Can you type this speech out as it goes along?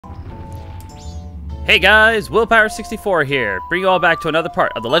Hey guys, Willpower64 here, bring you all back to another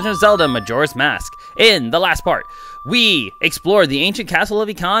part of The Legend of Zelda Majora's Mask. In the last part, we explored the ancient castle of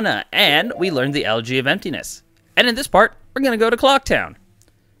Ikana, and we learned the Elegy of Emptiness. And in this part, we're going to go to Clock Town.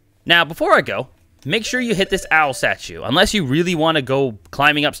 Now, before I go, make sure you hit this owl statue. Unless you really want to go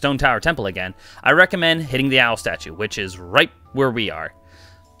climbing up Stone Tower Temple again, I recommend hitting the owl statue, which is right where we are.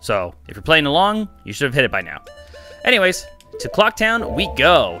 So, if you're playing along, you should have hit it by now. Anyways, to Clock Town we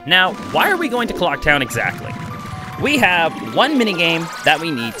go. Now, why are we going to Clock Town exactly? We have one minigame that we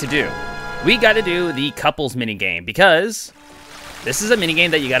need to do. We got to do the couples minigame because this is a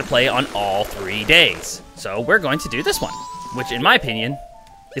minigame that you got to play on all 3 days. So we're going to do this one, which in my opinion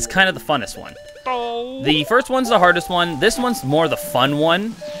is kind of the funnest one. The first one's the hardest one, this one's more the fun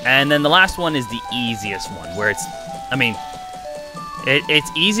one, and then the last one is the easiest one, where it's, I mean, it's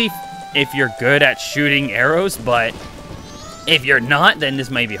easy if you're good at shooting arrows, but if you're not, then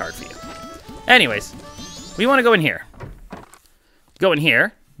this may be hard for you. Anyways, we want to go in here. Go in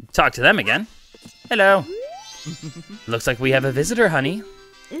here, talk to them again. Hello. Looks like we have a visitor, honey.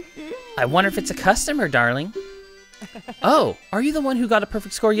 I wonder if it's a customer, darling. Oh, are you the one who got a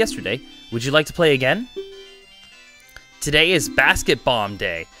perfect score yesterday? Would you like to play again? Today is Basket Bomb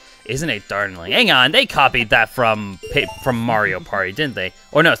Day. Isn't it, darling? Hang on, they copied that from Mario Party, didn't they?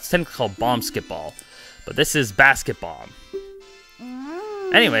 Or no, it's technically called Bomb Skip Ball. But this is Basket Bomb.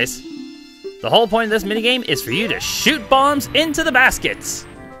 Anyways, the whole point of this minigame is for you to shoot bombs into the baskets.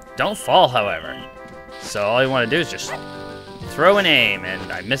 Don't fall, however. So all you want to do is just throw and aim,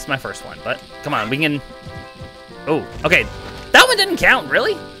 and I missed my first one. But come on, we can... Oh, okay. That one didn't count,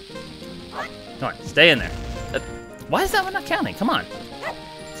 really? Come on, stay in there. Why is that one not counting? Come on.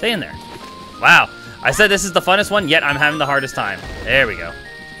 Stay in there. Wow. I said this is the funnest one, yet I'm having the hardest time. There we go.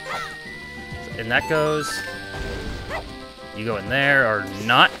 And that goes... You go in there, or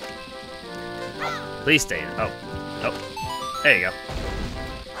not. Please stay in. Oh. Oh. There you go.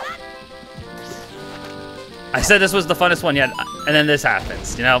 I said this was the funnest one yet, and then this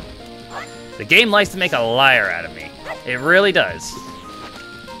happens, you know? The game likes to make a liar out of me. It really does.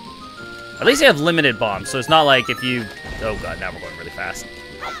 At least you have limited bombs, so it's not like if you... Oh god, now we're going really fast.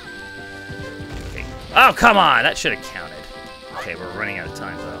 Okay. Oh, come on! That should have counted. Okay, we're running out of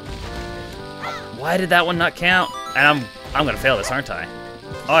time, though. Why did that one not count? And I'm gonna fail this, aren't I?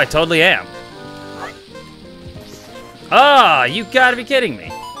 Oh, I totally am. Oh, you gotta be kidding me.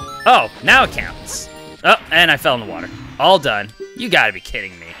 Oh, now it counts. Oh, and I fell in the water. All done. You gotta be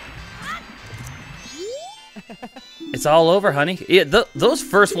kidding me. It's all over, honey. Yeah, those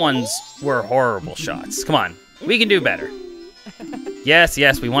first ones were horrible shots. Come on, we can do better. Yes,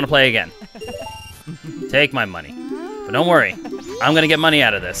 yes, we want to play again. Take my money. But don't worry, I'm gonna get money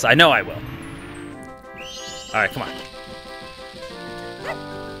out of this. I know I will. Alright, come on.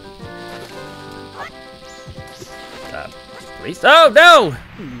 Please. Oh, no!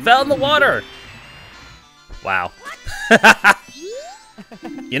 Fell in the water! Wow.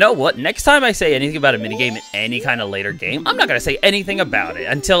 You know what? Next time I say anything about a minigame in any kind of later game, I'm not going to say anything about it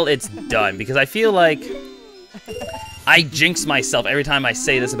until it's done, because I feel like I jinx myself every time I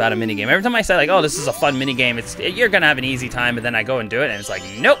say this about a minigame. Every time I say, like, oh, this is a fun minigame, you're going to have an easy time, but then I go and do it, and it's like,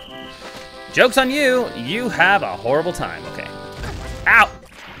 nope. Joke's on you. You have a horrible time. Okay. Ow!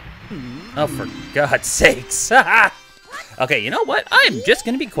 Oh, for God's sakes. Okay, you know what? I'm just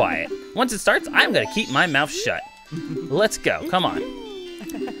going to be quiet. Once it starts, I'm going to keep my mouth shut. Let's go. Come on.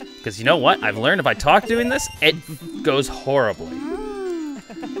 Because you know what? I've learned if I talk doing this, it goes horribly.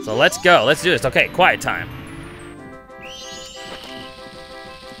 So let's go. Let's do this. Okay, quiet time.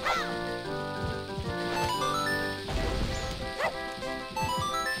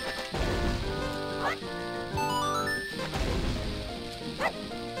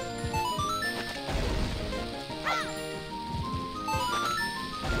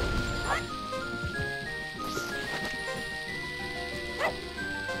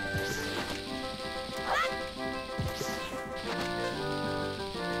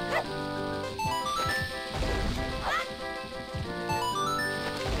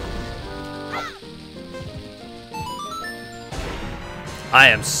 I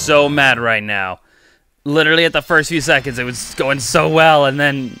am so mad right now. Literally at the first few seconds, it was going so well, and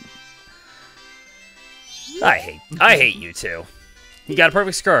then... I hate you two. He got a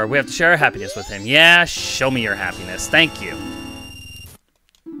perfect score. We have to share our happiness with him. Yeah, show me your happiness. Thank you.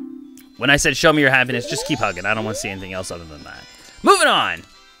 When I said show me your happiness, just keep hugging. I don't want to see anything else other than that. Moving on!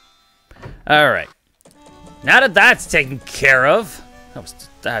 Alright. Now that that's taken care of...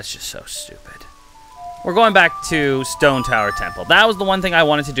 That's just so stupid. We're going back to Stone Tower Temple. That was the one thing I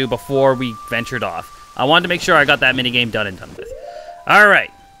wanted to do before we ventured off. I wanted to make sure I got that minigame done and done with.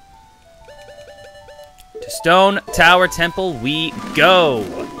 Alright. Stone Tower Temple we go.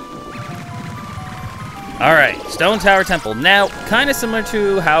 Alright, Stone Tower Temple. Now, kind of similar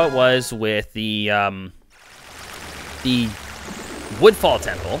to how it was with the Woodfall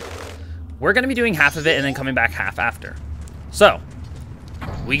Temple. We're going to be doing half of it and then coming back half after. So,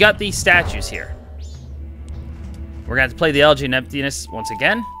 we got these statues here. We're going to have to play the Elegy of Emptiness once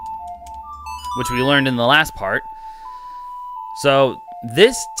again, which we learned in the last part. So,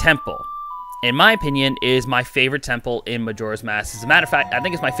 this temple, in my opinion, is my favorite temple in Majora's Mask. As a matter of fact, I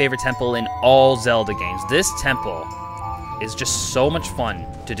think it's my favorite temple in all Zelda games. This temple is just so much fun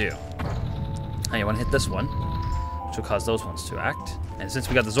to do. Now you want to hit this one, which will cause those ones to act. And since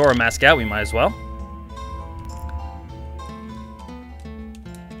we got the Zora mask out, we might as well.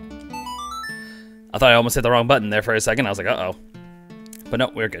 I thought I almost hit the wrong button there for a second. I was like, uh-oh. But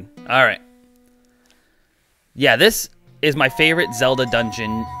no, we're good. All right. Yeah, this is my favorite Zelda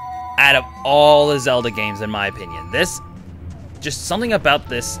dungeon out of all the Zelda games, in my opinion. Just something about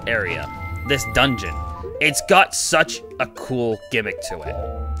this area, this dungeon, it's got such a cool gimmick to it.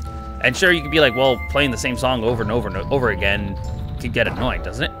 And sure, you could be like, well, playing the same song over and over and over again could get annoying,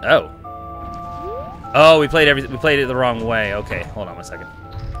 doesn't it? Oh, we played it the wrong way. Okay, hold on a second.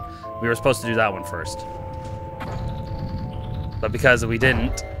 We were supposed to do that one first, but because we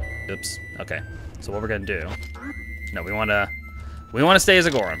didn't, oops. Okay, so what we're gonna do? No, we want to stay as a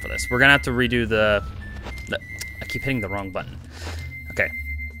Goron for this. We're gonna have to redo the. I keep hitting the wrong button. Okay,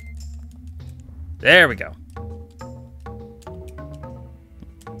 there we go.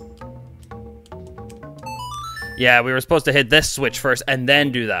 Yeah, we were supposed to hit this switch first and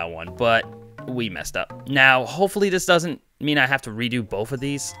then do that one, but we messed up. Now, hopefully this doesn't mean I have to redo both of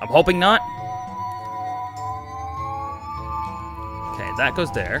these. I'm hoping not. Okay, that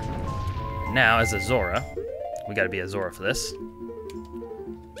goes there. Now, as a Zora, we gotta be a Zora for this.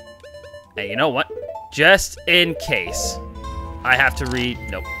 And you know what? Just in case, I have to redo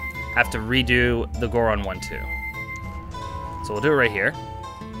the Goron one too. So we'll do it right here.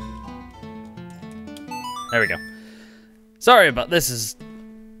 There we go. Sorry about this.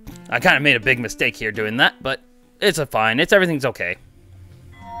 I kind of made a big mistake here doing that, but it's fine. Everything's okay.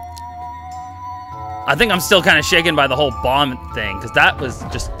 I think I'm still kind of shaken by the whole bomb thing, because that was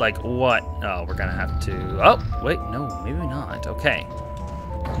just like, what? Oh, we're gonna have to. Oh, wait, no, maybe not. Okay.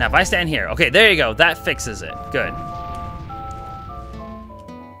 Now, if I stand here, okay, there you go. That fixes it. Good.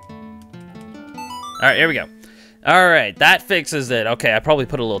 All right, here we go. All right, that fixes it. Okay, I probably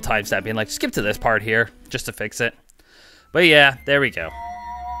put a little timestamp being like, skip to this part here just to fix it. But yeah, there we go.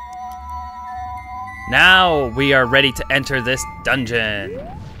 Now we are ready to enter this dungeon.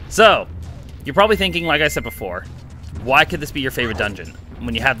 So, you're probably thinking, like I said before, why could this be your favorite dungeon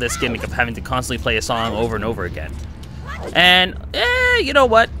when you have this gimmick of having to constantly play a song over and over again? And, you know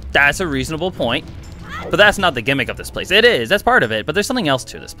what? That's a reasonable point. But that's not the gimmick of this place. It is, that's part of it, but there's something else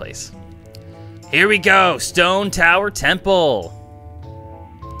to this place. Here we go, Stone Tower Temple.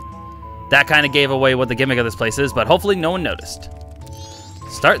 That kind of gave away what the gimmick of this place is, but hopefully no one noticed.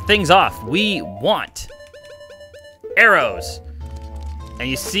 Start things off, we want arrows. And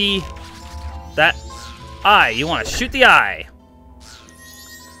you see that eye, you want to shoot the eye,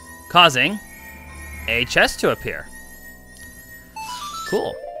 causing a chest to appear.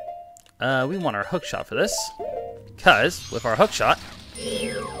 Cool. We want our hook shot for this, because with our hook shot,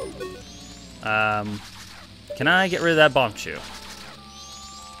 can I get rid of that bomb shoe?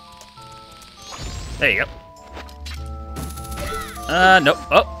 There you go. Nope.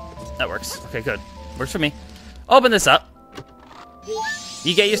 Oh, that works. Okay, good. Works for me. Open this up.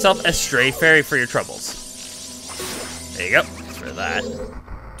 You get yourself a stray fairy for your troubles. There you go. Get rid of that.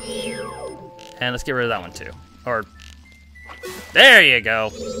 And let's get rid of that one too. Or, there you go.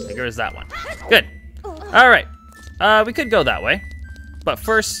 Get rid of that one. Good. All right. We could go that way. But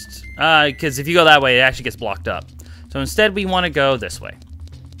first, because if you go that way, it actually gets blocked up. So instead, we want to go this way.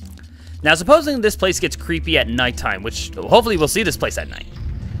 Now, supposing this place gets creepy at nighttime, which hopefully we'll see this place at night.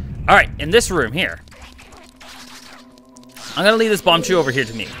 All right, in this room here, I'm going to leave this bomb shoe over here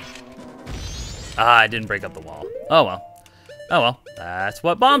to me. I didn't break up the wall. Oh, well. Oh, well. That's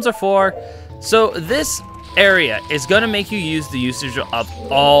what bombs are for. So this area is going to make you use the usage of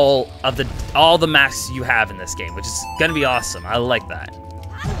all the masks you have in this game, which is going to be awesome. I like that.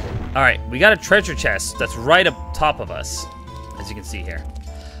 All right, we got a treasure chest that's right up top of us, as you can see here.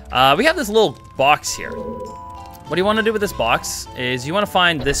 We have this little box here. What you want to do with this box is you want to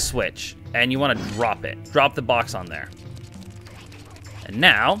find this switch, and you want to drop it. Drop the box on there. And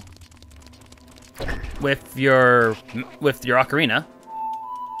now, with your ocarina,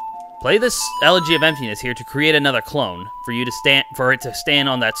 play this Elegy of Emptiness here to create another clone for it to stand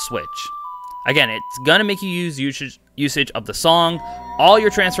on that switch. Again, it's gonna make you use usage of the song, all your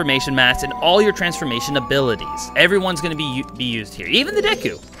transformation mats, and all your transformation abilities. Everyone's gonna be used here, even the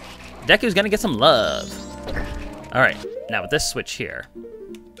Deku. Deku's gonna get some love. All right, now with this switch here,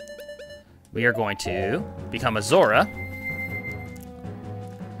 we are going to become a Zora,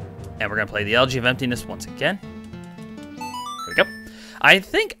 and we're gonna play the Elegy of Emptiness once again. Here we go. I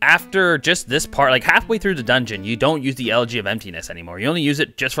think after just this part, like halfway through the dungeon, you don't use the Elegy of Emptiness anymore. You only use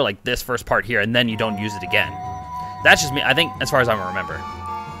it just for like this first part here, and then you don't use it again. That's just me, I think, as far as I remember.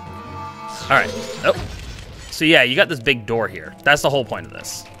 All right. Oh. So yeah, you got this big door here. That's the whole point of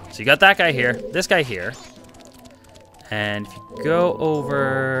this. So you got that guy here, this guy here. And if you go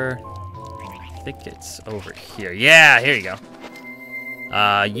over, I think it's over here. Yeah, here you go.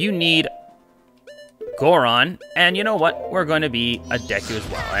 You need Goron, and you know what? We're going to be a Deku as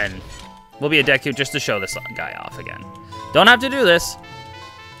well, and we'll be a Deku just to show this guy off again. Don't have to do this,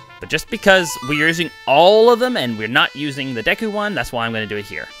 but just because we're using all of them and we're not using the Deku one, that's why I'm going to do it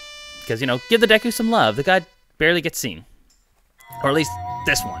here. Because, you know, give the Deku some love. The guy barely gets seen. Or at least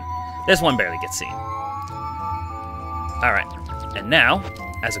this one. This one barely gets seen. Alright, and now,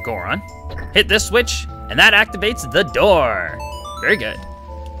 as a Goron, hit this switch, and that activates the door. Very good.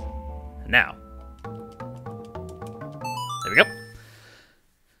 Now, there we go.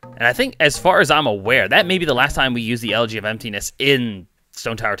 And I think, as far as I'm aware, that may be the last time we use the Elegy of Emptiness in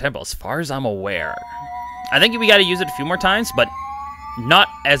Stone Tower Temple, as far as I'm aware. I think we got to use it a few more times, but not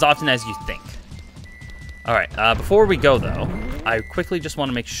as often as you think. All right, before we go, though, I quickly just want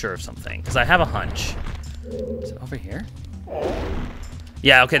to make sure of something, because I have a hunch. Is it over here?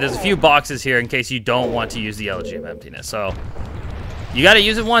 Yeah, okay, there's a few boxes here in case you don't want to use the Elegy of Emptiness, so you got to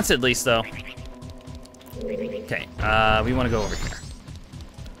use it once at least, though. Okay, we want to go over here.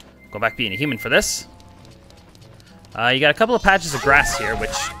 Go back being a human for this. You got a couple of patches of grass here, which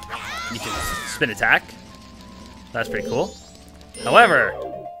you can spin attack. That's pretty cool. However,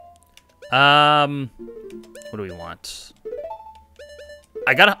 what do we want?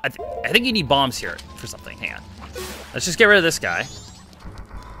 I think you need bombs here for something. Hang on. Let's just get rid of this guy.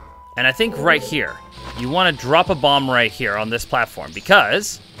 And I think right here, you want to drop a bomb right here on this platform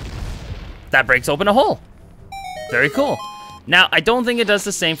because that breaks open a hole. Very cool. Now, I don't think it does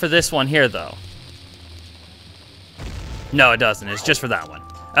the same for this one here, though. No, it doesn't. It's just for that one.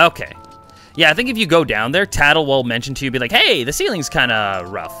 Okay. Yeah, I think if you go down there, Tattle will mention to you, be like, hey, the ceiling's kind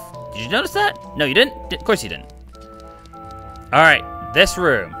of rough. Did you notice that? No, you didn't? Of course you didn't. All right, this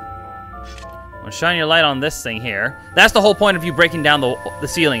room. I'm gonna shine your light on this thing here. That's the whole point of you breaking down the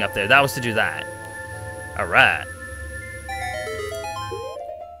ceiling up there. That was to do that. All right.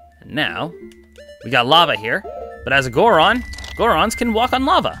 And now, we got lava here. But as a Goron, Gorons can walk on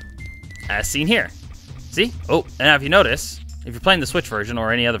lava. As seen here. See? Oh, and now if you notice, if you're playing the Switch version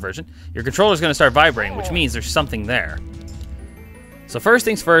or any other version, your controller's gonna start vibrating, which means there's something there. So first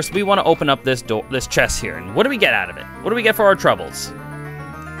things first, we want to open up this chest here. And what do we get out of it? What do we get for our troubles?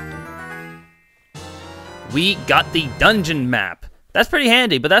 We got the dungeon map. That's pretty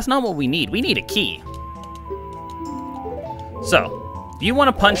handy, but that's not what we need. We need a key. So, if you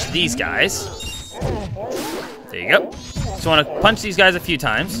want to punch these guys, there you go. So I want to punch these guys a few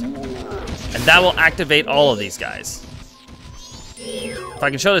times, and that will activate all of these guys. If I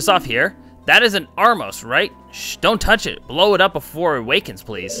can show this off here, that is an Armos, right? Shh, don't touch it. Blow it up before it awakens,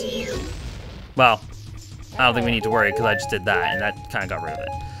 please. Well, I don't think we need to worry because I just did that, and that kind of got rid of it.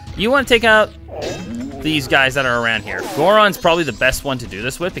 You want to take out these guys that are around here. Goron's probably the best one to do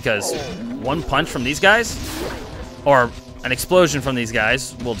this with because one punch from these guys, or an explosion from these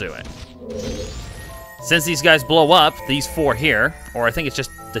guys, will do it. Since these guys blow up, these four here, or I think it's just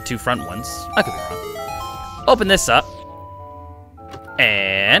the two front ones. I could be wrong. Open this up.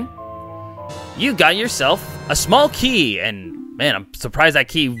 And you got yourself a small key. And man, I'm surprised that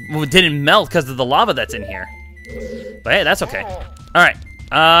key didn't melt because of the lava that's in here. But hey, that's okay. All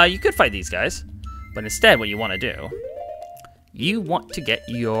right, you could fight these guys. But instead, what you want to do, you want to get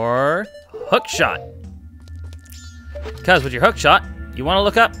your hook shot. Because with your hook shot, you want to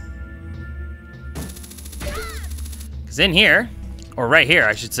look up. Because in here, or right here,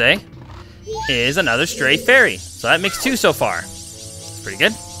 I should say, is another stray fairy. So that makes two so far. Pretty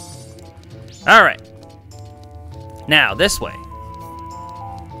good. All right. Now, this way.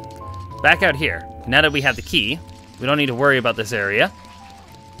 Back out here. Now that we have the key, we don't need to worry about this area.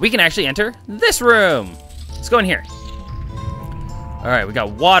 We can actually enter this room. Let's go in here. All right, we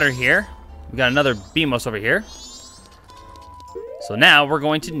got water here. We got another Beamos over here. So now we're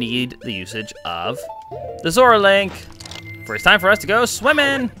going to need the usage of the Zora Link. For it's time for us to go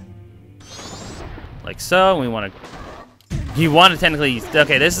swimming. Like so. We want to You want to technically...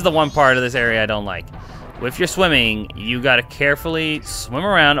 Okay, this is the one part of this area I don't like. If you're swimming, you got to carefully swim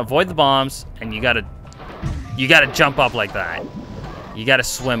around, avoid the bombs, and you got to jump up like that. You got to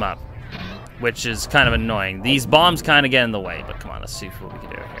swim up, which is kind of annoying. These bombs kind of get in the way, but come on, let's see what we can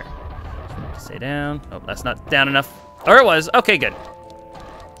do here. Stay down. Oh, that's not down enough. Or it was. Okay, good.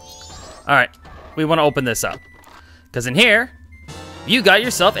 All right, we want to open this up. Because in here, you got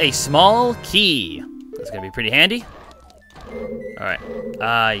yourself a small key. That's going to be pretty handy. All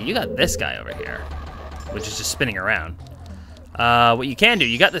right, you got this guy over here, which is just spinning around. What you can do,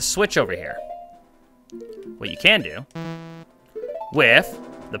 you got this switch over here. What you can do, with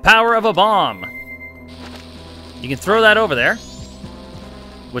the power of a bomb, you can throw that over there,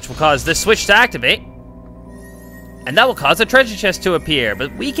 which will cause this switch to activate, and that will cause a treasure chest to appear,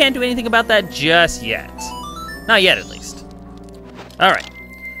 but we can't do anything about that just yet. Not yet, at least. Alright,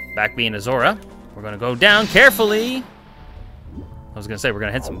 back being Azora, we're gonna go down carefully. I was gonna say, we're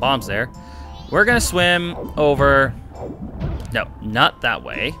gonna hit some bombs there. We're gonna swim over... No, not that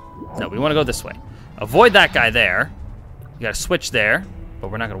way. No, we wanna go this way. Avoid that guy there. You gotta switch there, but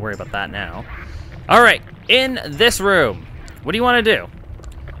we're not gonna worry about that now. Alright, in this room, what do you wanna do?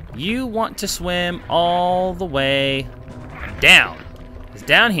 You want to swim all the way down. Because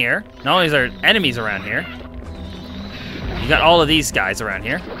down here, not only is there enemies around here, you got all of these guys around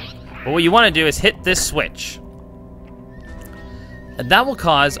here, but what you want to do is hit this switch. And that will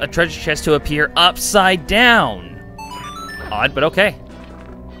cause a treasure chest to appear upside down. Odd, but okay.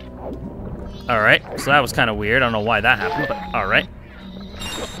 Alright, so that was kind of weird. I don't know why that happened, but alright.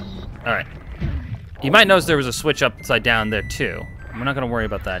 Alright. You might notice there was a switch upside down there too. We're not going to worry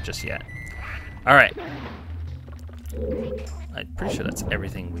about that just yet. All right. I'm pretty sure that's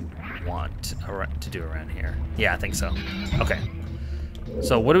everything we want to do around here. Yeah, I think so. Okay.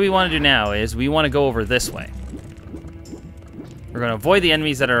 So what do we want to do now is we want to go over this way. We're going to avoid the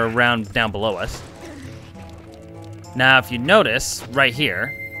enemies that are around down below us. Now, if you notice, right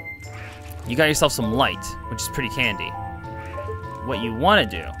here, you got yourself some light, which is pretty handy. What you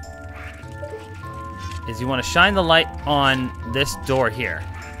want to do is you want to shine the light on this door here.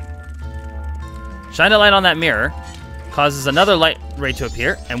 Shine the light on that mirror, causes another light ray to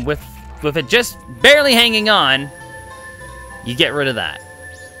appear, and with it just barely hanging on, you get rid of that.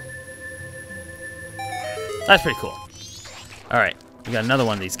 That's pretty cool. All right, we got another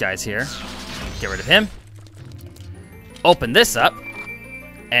one of these guys here. Get rid of him. Open this up,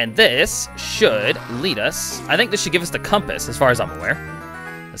 and this should lead us. I think this should give us the compass, as far as I'm aware.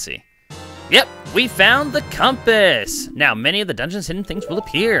 Let's see. Yep, we found the compass. Now, many of the dungeon's hidden things will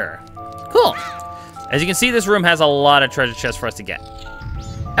appear. Cool. As you can see, this room has a lot of treasure chests for us to get.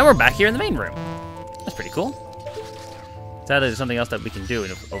 And we're back here in the main room. That's pretty cool. Sadly, there's something else that we can do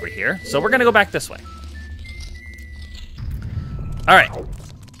over here. So we're gonna go back this way. All right.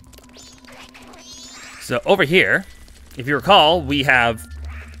 So over here, if you recall, we have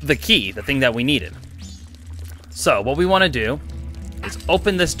the key, the thing that we needed. So what we wanna do is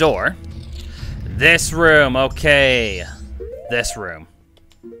open this door. This room, okay. This room.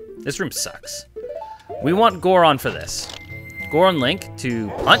 This room sucks. We want Goron for this. Goron Link to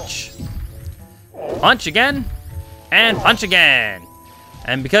punch. Punch again. And punch again.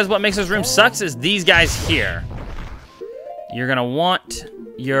 And because what makes this room sucks is these guys here. You're gonna want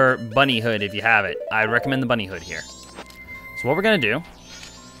your bunny hood if you have it. I recommend the bunny hood here. So what we're gonna do.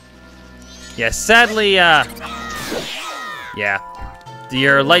 Yeah, sadly, yeah.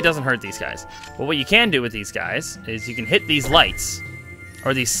 Your light doesn't hurt these guys. But what you can do with these guys is you can hit these lights,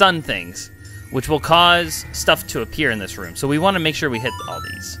 or these sun things, which will cause stuff to appear in this room. So we want to make sure we hit all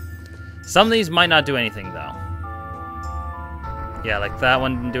these. Some of these might not do anything, though. Yeah, like that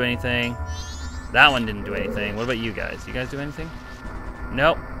one didn't do anything. That one didn't do anything. What about you guys? You guys do anything?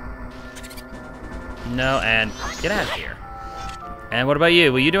 Nope. No, and get out of here. And what about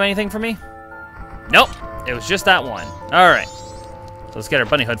you? Will you do anything for me? Nope. It was just that one. All right. So let's get our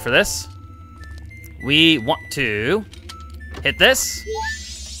bunny hood for this. We want to hit this.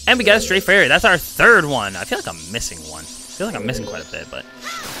 And we got a stray fairy. That's our third one. I feel like I'm missing one. I feel like I'm missing quite a bit, but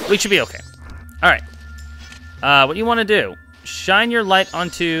we should be okay. All right. What you want to do, shine your light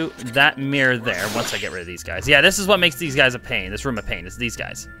onto that mirror there once I get rid of these guys. Yeah, this is what makes these guys a pain. This room a pain. It's these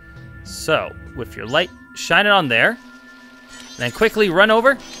guys. So with your light, shine it on there. And then quickly run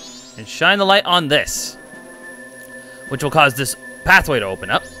over and shine the light on this, which will cause this pathway to open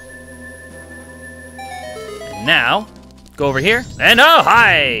up. And now, go over here, and oh,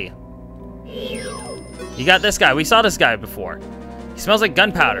 hi! You got this guy. We saw this guy before. He smells like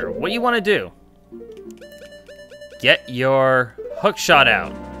gunpowder. What you want to do? Get your hook shot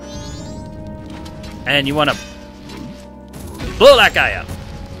out. And you want to blow that guy up.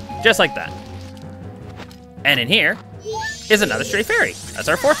 Just like that. And in here is another stray fairy. That's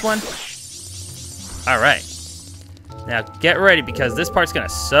our 4th one. All right. Now get ready because this part's gonna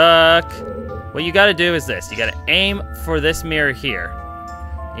suck. What you gotta do is this. You gotta aim for this mirror here.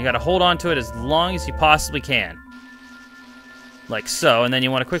 You gotta hold on to it as long as you possibly can. Like so, and then you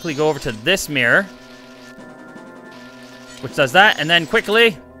wanna quickly go over to this mirror, which does that, and then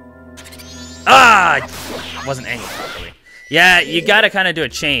quickly... Ah! Wasn't aiming properly. Yeah, you gotta kinda do a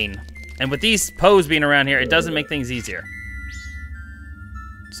chain. And with these Poes being around here, it doesn't make things easier.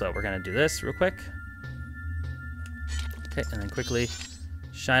 So we're gonna do this real quick. Okay, and then quickly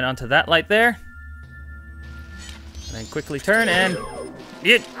shine onto that light there. And then quickly turn and...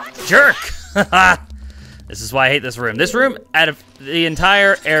 You jerk! This is why I hate this room. This room, out of the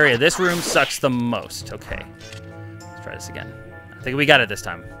entire area, this room sucks the most. Okay, let's try this again. I think we got it this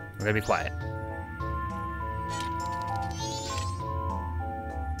time. We're gonna be quiet.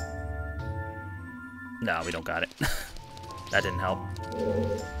 No, we don't got it. That didn't help.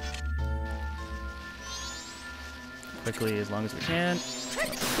 Quickly, as long as we can.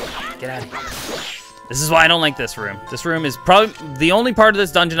 Get out of here. This is why I don't like this room. This room is probably the only part of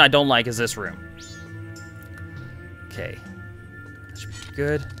this dungeon I don't like is this room. Okay. That should be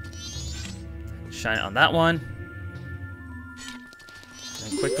good. Shine on that one.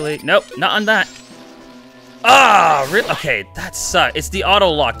 And quickly. Nope, not on that. Ah, really? Okay, that sucks. It's the auto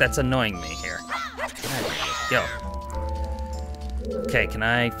lock that's annoying me here. Go. Okay, can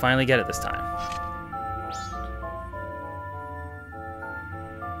I finally get it this time?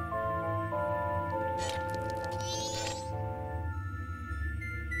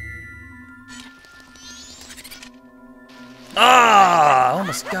 Ah,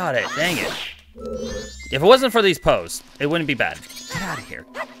 almost got it. Dang it. If it wasn't for these Poes, it wouldn't be bad. Get out of here.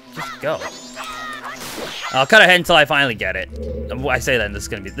 Just go. I'll cut ahead until I finally get it. I say that, and this is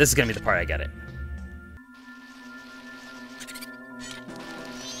gonna be the part I get it.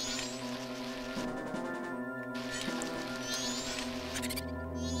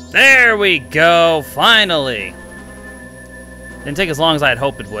 There we go, finally. Didn't take as long as I had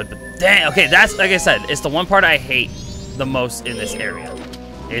hoped it would, but dang, okay, that's, like I said, it's the one part I hate the most in this area.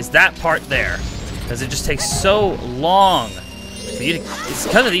 Is that part there. Because it just takes so long for you to, it's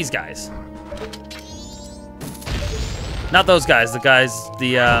because of these guys. Not those guys, the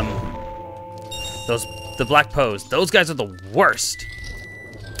black Poes. Those guys are the worst.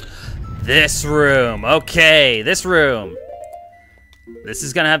 This room, okay, this room. This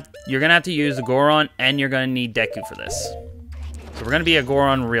is you're gonna have to use the Goron, and you're gonna need Deku for this. So we're gonna be a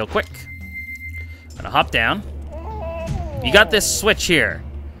Goron real quick. I'm gonna hop down. You got this switch here.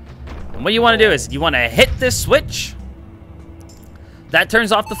 And what you wanna do is, you wanna hit this switch. That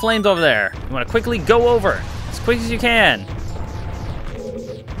turns off the flames over there. You wanna quickly go over, as quick as you can.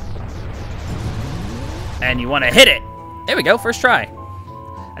 And you wanna hit it. There we go, first try.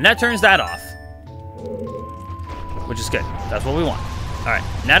 And that turns that off. Which is good, that's what we want. All right,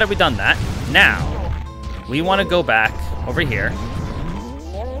 now that we've done that, now we want to go back over here.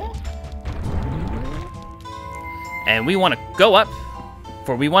 And we want to go up,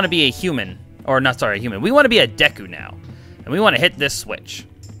 for we want to be a human, or not, sorry, a human. We want to be a Deku now. And we want to hit this switch.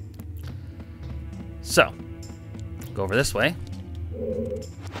 So, go over this way.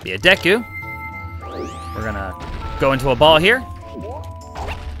 Be a Deku. We're going to go into a ball here.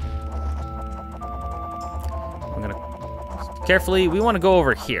 Carefully, we want to go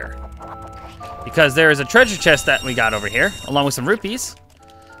over here because there is a treasure chest that we got over here along with some rupees.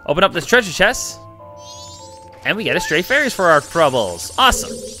 Open up this treasure chest and we get a stray fairies for our troubles.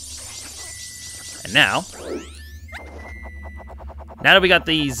 Awesome. And now that we got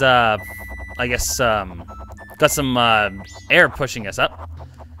these I guess got some air pushing us up,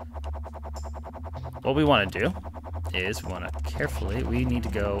 what we want to do is we want to carefully, we need to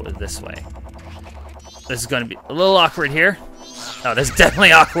go this way. This is going to be a little awkward here. Oh, this is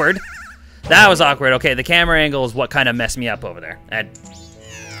definitely awkward. That was awkward. Okay, the camera angle is what kind of messed me up over there. And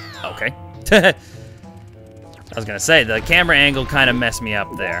okay. I was going to say, the camera angle kind of messed me up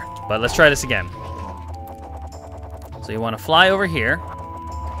there. But let's try this again. So you want to fly over here.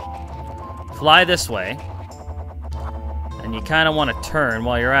 Fly this way. And you kind of want to turn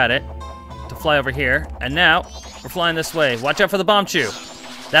while you're at it to fly over here. And now, we're flying this way. Watch out for the bomb chew.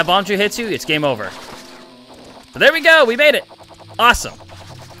 That bomb chew hits you, it's game over. But there we go, we made it. Awesome.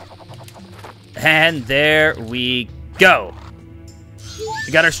 And there we go.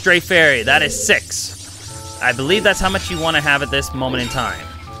 We got our stray fairy, that is 6. I believe that's how much you want to have at this moment in time.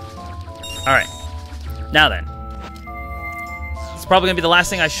 All right, now then. It's probably gonna be the last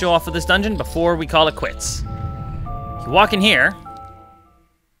thing I show off of this dungeon before we call it quits. You Walk in here.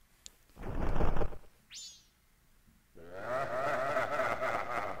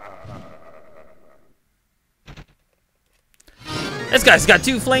 This guy's got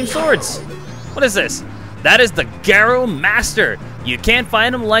 2 flame swords. What is this? That is the Garrow Master. You can't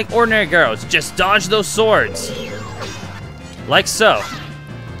find him like ordinary Garrows. Just dodge those swords. Like so.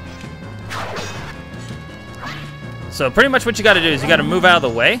 So pretty much what you gotta do is you gotta move out of the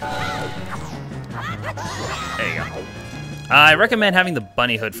way. There you go. I recommend having the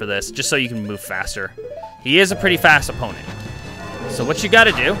bunny hood for this, just so you can move faster. He is a pretty fast opponent. So what you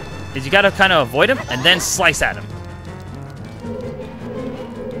gotta do is you gotta kind of avoid him and then slice at him.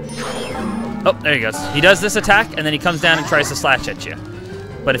 Oh, there he goes. He does this attack, and then he comes down and tries to slash at you.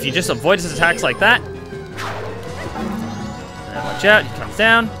 But if you just avoid his attacks like that, and then watch out, he comes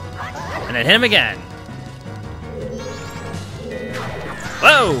down, and then hit him again.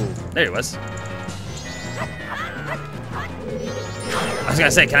 Whoa! There he was. I was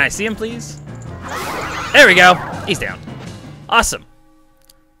gonna say, can I see him, please? There we go. He's down. Awesome.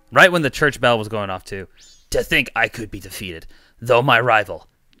 Right when the church bell was going off, too. To think I could be defeated, though my rival.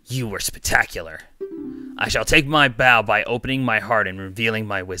 You were spectacular. I shall take my bow by opening my heart and revealing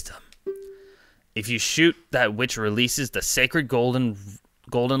my wisdom. If you shoot that which releases the sacred golden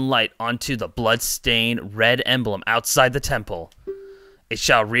light onto the blood-stained red emblem outside the temple, it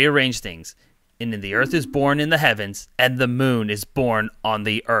shall rearrange things, and the earth is born in the heavens, and the moon is born on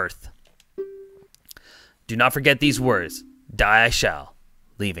the earth. Do not forget these words. Die I shall,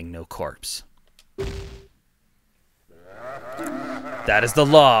 leaving no corpse. That is the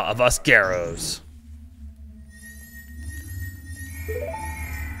law of us Garrows.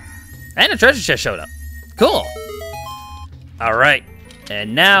 And a treasure chest showed up. Cool. All right.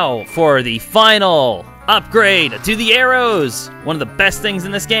 And now for the final upgrade to the arrows. One of the best things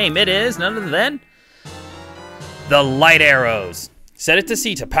in this game. It is none other than the light arrows. Set it to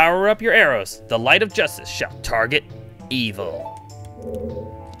C to power up your arrows. The light of justice shall target evil.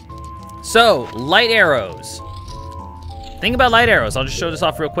 So, light arrows. Thing about light arrows, I'll just show this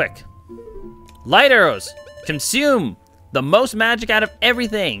off real quick. Light arrows consume the most magic out of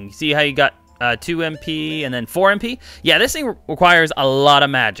everything. See how you got 2 MP and then 4 MP? Yeah, this thing requires a lot of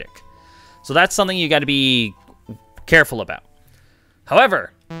magic. So that's something you got to be careful about.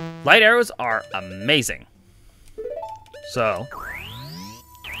 However, light arrows are amazing. So,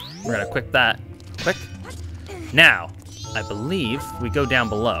 we're going to equip that quick. Now, I believe we go down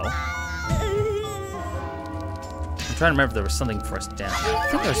below. I'm trying to remember if there was something for us down here. I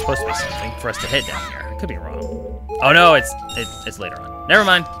think there was supposed to be something for us to hit down here. I could be wrong. Oh no, it's later on. Never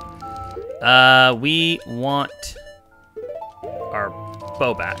mind. We want our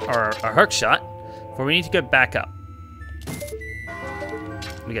bow back, or our hook shot, for we need to get back up.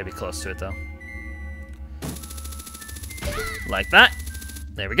 We gotta be close to it though. Like that.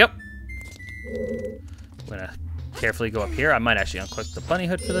 There we go. I'm gonna carefully go up here. I might actually unclick the bunny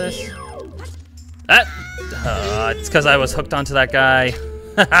hood for this. It's because I was hooked onto that guy.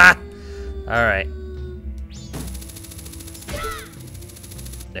 All right.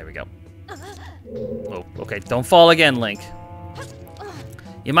 There we go. Oh, okay. Don't fall again, Link.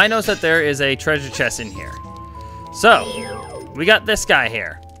 You might notice that there is a treasure chest in here. So, we got this guy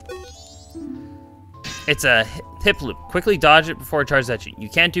here. It's a hip loop. Quickly dodge it before it charges at you. You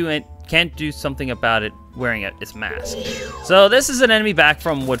can't do something about it wearing its mask. So this is an enemy back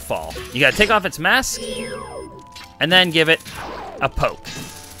from Woodfall. You gotta take off its mask and then give it a poke.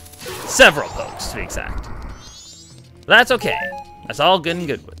 Several pokes to be exact. But that's okay. That's all good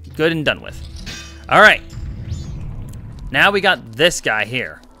and done with. All right. Now we got this guy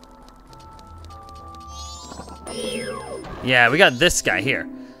here. Yeah, we got this guy here.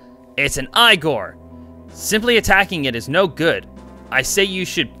 It's an Igor. Simply attacking it is no good. I say you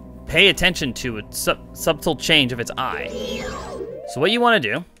should pay attention to a subtle change of its eye. So what you want to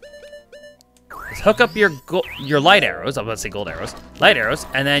do is hook up your light arrows. I was about to say gold arrows. Light arrows,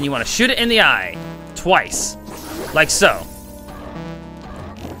 and then you want to shoot it in the eye twice, like so.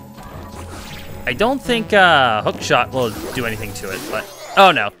 I don't think hook shot will do anything to it, but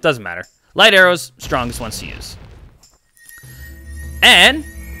oh no, doesn't matter. Light arrows, strongest ones to use. And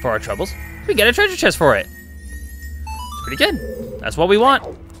for our troubles, we get a treasure chest for it. It's pretty good. That's what we want.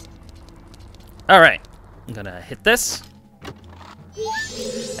 All right, I'm gonna hit this.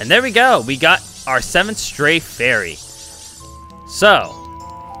 And there we go. We got our 7th stray fairy. So,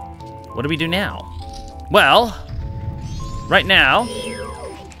 what do we do now? Well, right now,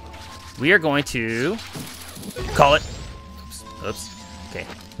 we are going to call it. Oops. Okay.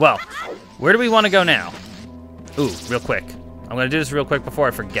 Well, where do we want to go now? Ooh, real quick. I'm going to do this real quick before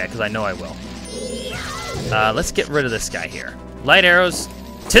I forget, because I know I will. Let's get rid of this guy here. Light arrows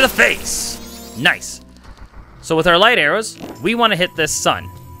to the face. Nice. So with our light arrows, we want to hit this sun.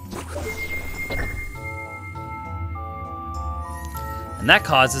 And that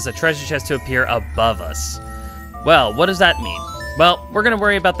causes a treasure chest to appear above us. Well, what does that mean? Well, we're going to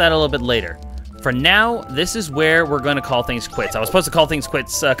worry about that a little bit later. For now, this is where we're going to call things quits. I was supposed to call things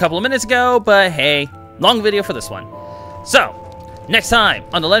quits a couple of minutes ago, but hey, long video for this one. So, next time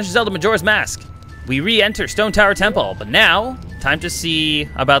on The Legend of Zelda Majora's Mask, we re-enter Stone Tower Temple, but now, time to see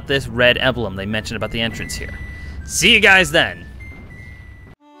about this red emblem they mentioned about the entrance here. See you guys then!